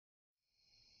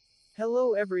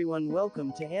Hello everyone,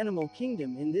 welcome to Animal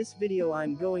Kingdom. In this video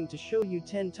I'm going to show you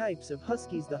 10 types of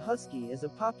Huskies. The Husky is a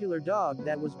popular dog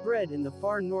that was bred in the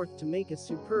far north to make a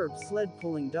superb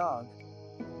sled-pulling dog.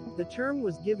 The term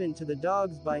was given to the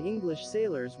dogs by English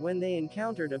sailors when they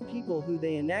encountered a people who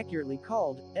they inaccurately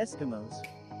called Eskimos.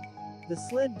 The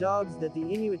sled dogs that the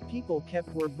Inuit people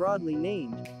kept were broadly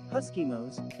named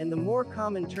Huskimos, and the more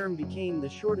common term became the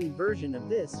shortened version of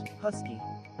this, Husky.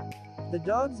 The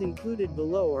dogs included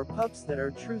below are pups that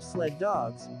are true sled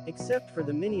dogs, except for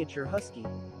the miniature Husky.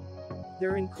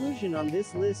 Their inclusion on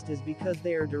this list is because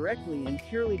they are directly and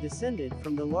purely descended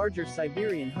from the larger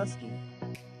Siberian Husky.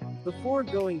 Before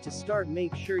going to start,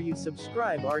 make sure you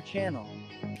subscribe our channel.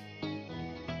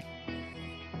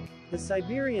 The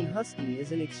Siberian Husky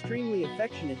is an extremely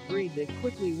affectionate breed that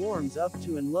quickly warms up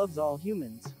to and loves all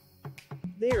humans.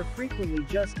 They are frequently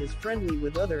just as friendly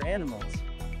with other animals.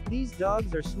 These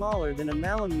dogs are smaller than a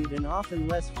Malamute and often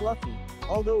less fluffy,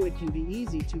 although it can be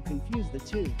easy to confuse the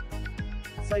two.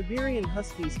 Siberian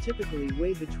Huskies typically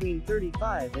weigh between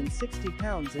 35 and 60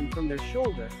 pounds and from their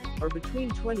shoulder, are between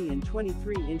 20 and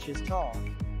 23 inches tall.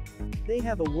 They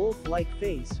have a wolf-like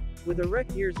face, with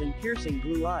erect ears and piercing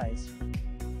blue eyes.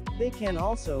 They can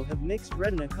also have mixed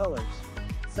retina colors.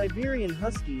 Siberian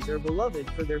Huskies are beloved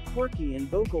for their quirky and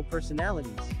vocal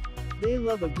personalities. They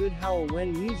love a good howl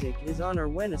when music is on or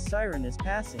when a siren is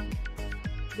passing.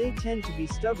 They tend to be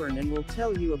stubborn and will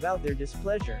tell you about their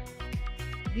displeasure.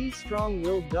 These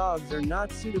strong-willed dogs are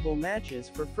not suitable matches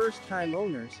for first-time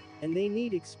owners, and they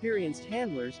need experienced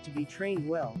handlers to be trained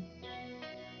well.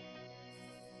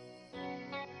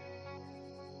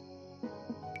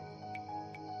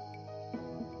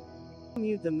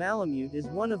 The Malamute is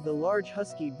one of the large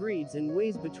Husky breeds and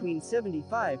weighs between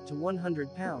 75 to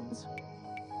 100 pounds.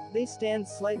 They stand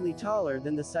slightly taller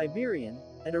than the Siberian,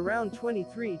 at around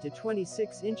 23 to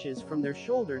 26 inches from their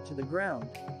shoulder to the ground.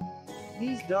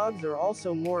 These dogs are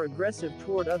also more aggressive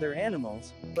toward other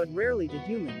animals, but rarely to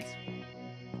humans.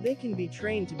 They can be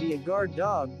trained to be a guard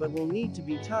dog but will need to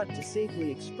be taught to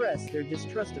safely express their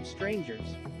distrust of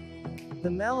strangers. The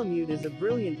Malamute is a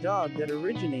brilliant dog that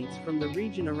originates from the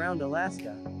region around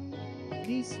Alaska.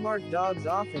 These smart dogs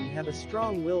often have a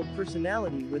strong-willed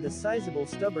personality with a sizable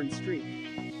stubborn streak.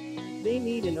 They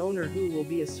need an owner who will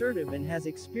be assertive and has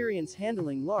experience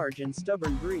handling large and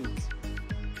stubborn breeds.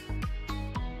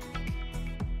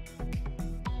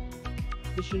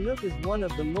 The Chinook is one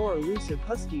of the more elusive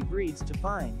Husky breeds to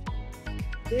find.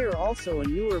 They are also a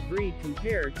newer breed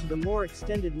compared to the more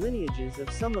extended lineages of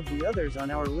some of the others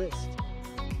on our list.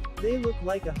 They look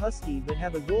like a Husky but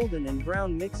have a golden and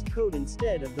brown mixed coat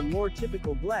instead of the more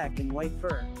typical black and white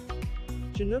fur.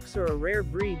 Chinooks are a rare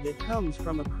breed that comes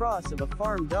from a cross of a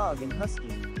farm dog and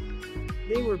Husky.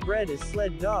 They were bred as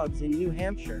sled dogs in New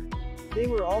Hampshire. They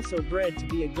were also bred to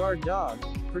be a guard dog,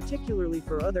 particularly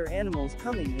for other animals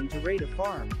coming in to raid a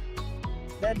farm.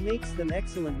 That makes them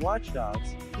excellent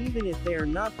watchdogs, even if they are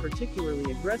not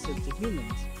particularly aggressive to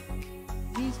humans.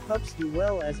 These pups do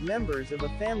well as members of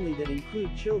a family that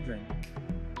include children.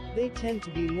 They tend to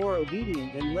be more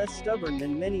obedient and less stubborn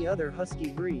than many other Husky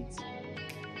breeds.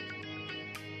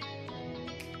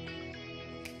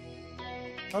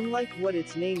 Unlike what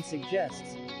its name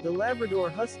suggests, the Labrador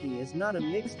Husky is not a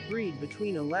mixed breed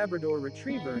between a Labrador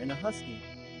Retriever and a Husky.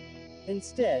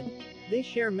 Instead, they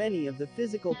share many of the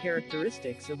physical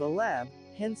characteristics of a Lab,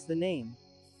 hence the name.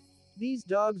 These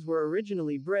dogs were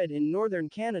originally bred in northern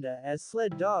Canada as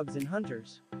sled dogs and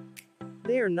hunters.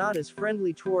 They are not as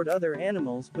friendly toward other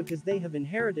animals because they have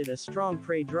inherited a strong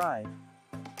prey drive.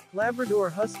 Labrador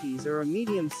Huskies are a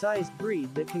medium-sized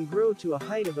breed that can grow to a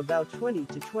height of about 20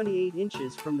 to 28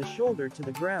 inches from the shoulder to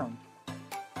the ground.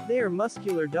 They are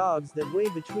muscular dogs that weigh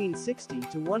between 60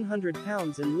 to 100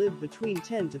 pounds and live between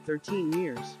 10 to 13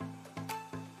 years.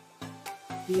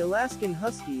 The Alaskan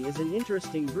Husky is an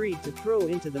interesting breed to throw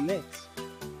into the mix.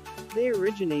 They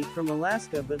originate from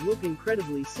Alaska but look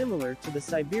incredibly similar to the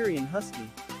Siberian Husky.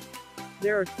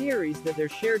 There are theories that their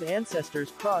shared ancestors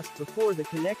crossed before the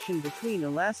connection between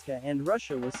Alaska and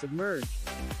Russia was submerged.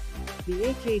 The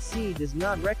AKC does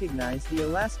not recognize the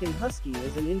Alaskan Husky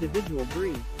as an individual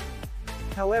breed.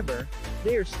 However,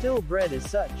 they are still bred as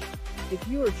such. If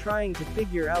you are trying to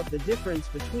figure out the difference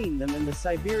between them and the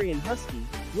Siberian Husky,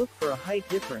 look for a height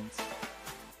difference.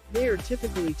 They are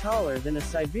typically taller than a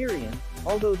Siberian,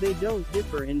 although they don't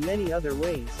differ in many other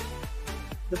ways.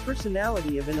 The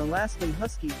personality of an Alaskan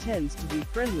Husky tends to be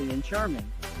friendly and charming.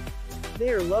 They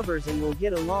are lovers and will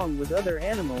get along with other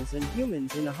animals and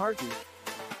humans in a heartbeat.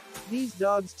 These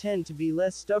dogs tend to be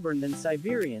less stubborn than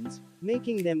Siberians,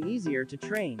 making them easier to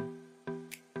train.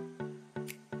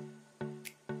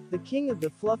 The king of the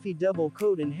fluffy double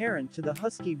coat inherent to the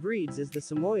Husky breeds is the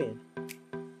Samoyed.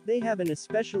 They have an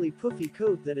especially puffy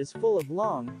coat that is full of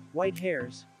long, white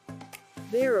hairs.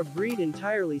 They are a breed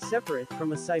entirely separate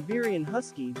from a Siberian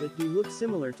Husky but do look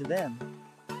similar to them.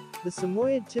 The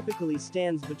Samoyed typically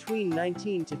stands between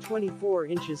 19 to 24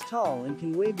 inches tall and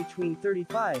can weigh between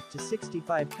 35 to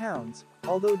 65 pounds,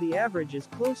 although the average is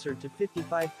closer to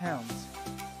 55 pounds.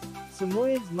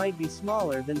 Samoyeds might be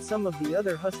smaller than some of the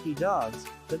other Husky dogs,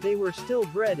 but they were still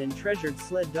bred and treasured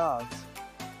sled dogs.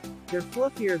 Their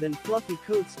fluffier than fluffy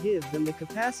coats give them the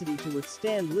capacity to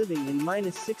withstand living in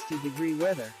 -60-degree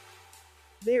weather.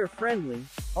 They are friendly,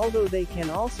 although they can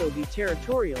also be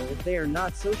territorial if they are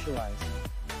not socialized.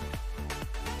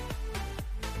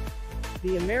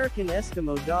 The American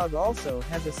Eskimo dog also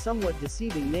has a somewhat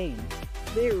deceiving name.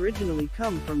 They originally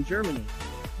come from Germany.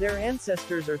 Their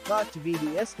ancestors are thought to be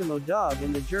the Eskimo dog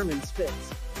and the German Spitz.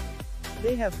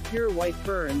 They have pure white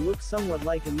fur and look somewhat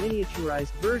like a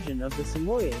miniaturized version of the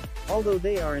Samoyed, although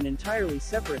they are an entirely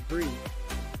separate breed.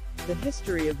 The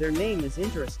history of their name is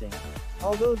interesting.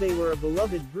 Although they were a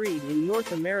beloved breed in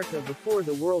North America before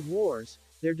the World Wars,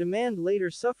 their demand later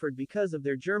suffered because of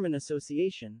their German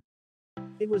association.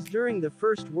 It was during the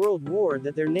First World War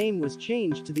that their name was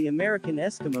changed to the American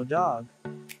Eskimo dog.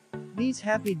 These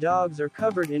happy dogs are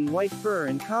covered in white fur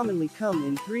and commonly come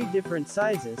in 3 different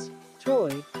sizes: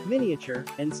 toy, miniature,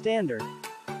 and standard.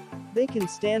 They can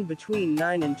stand between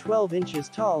 9 and 12 inches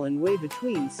tall and weigh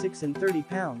between 6 and 30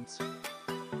 pounds.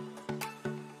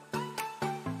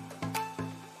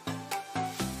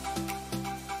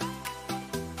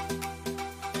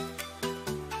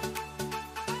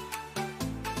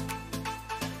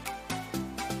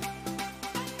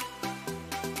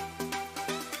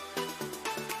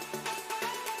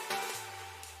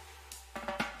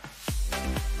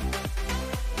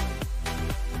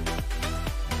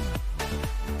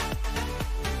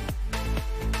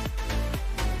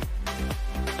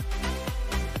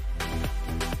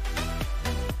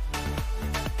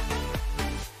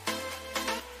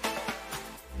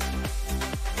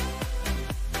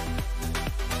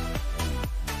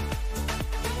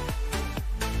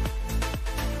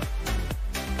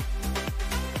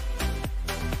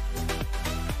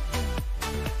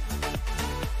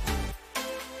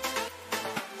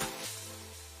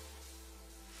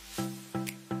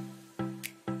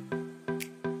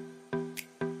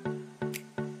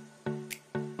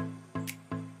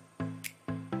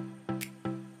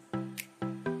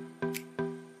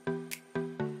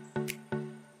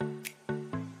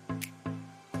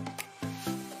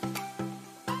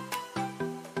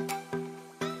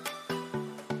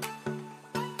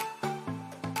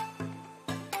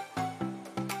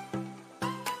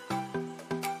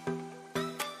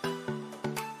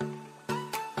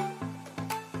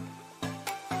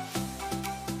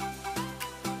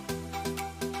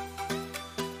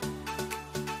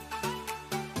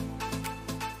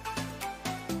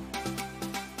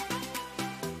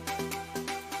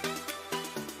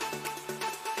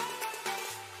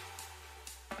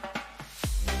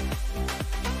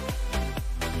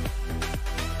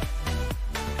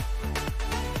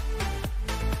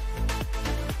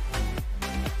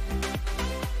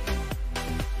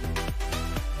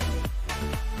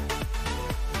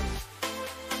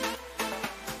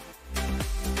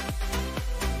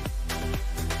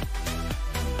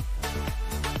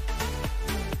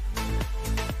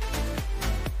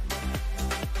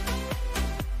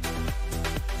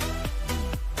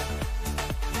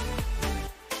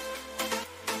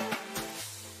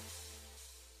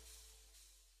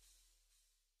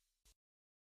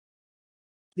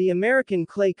 The American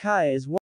Clay Kai is one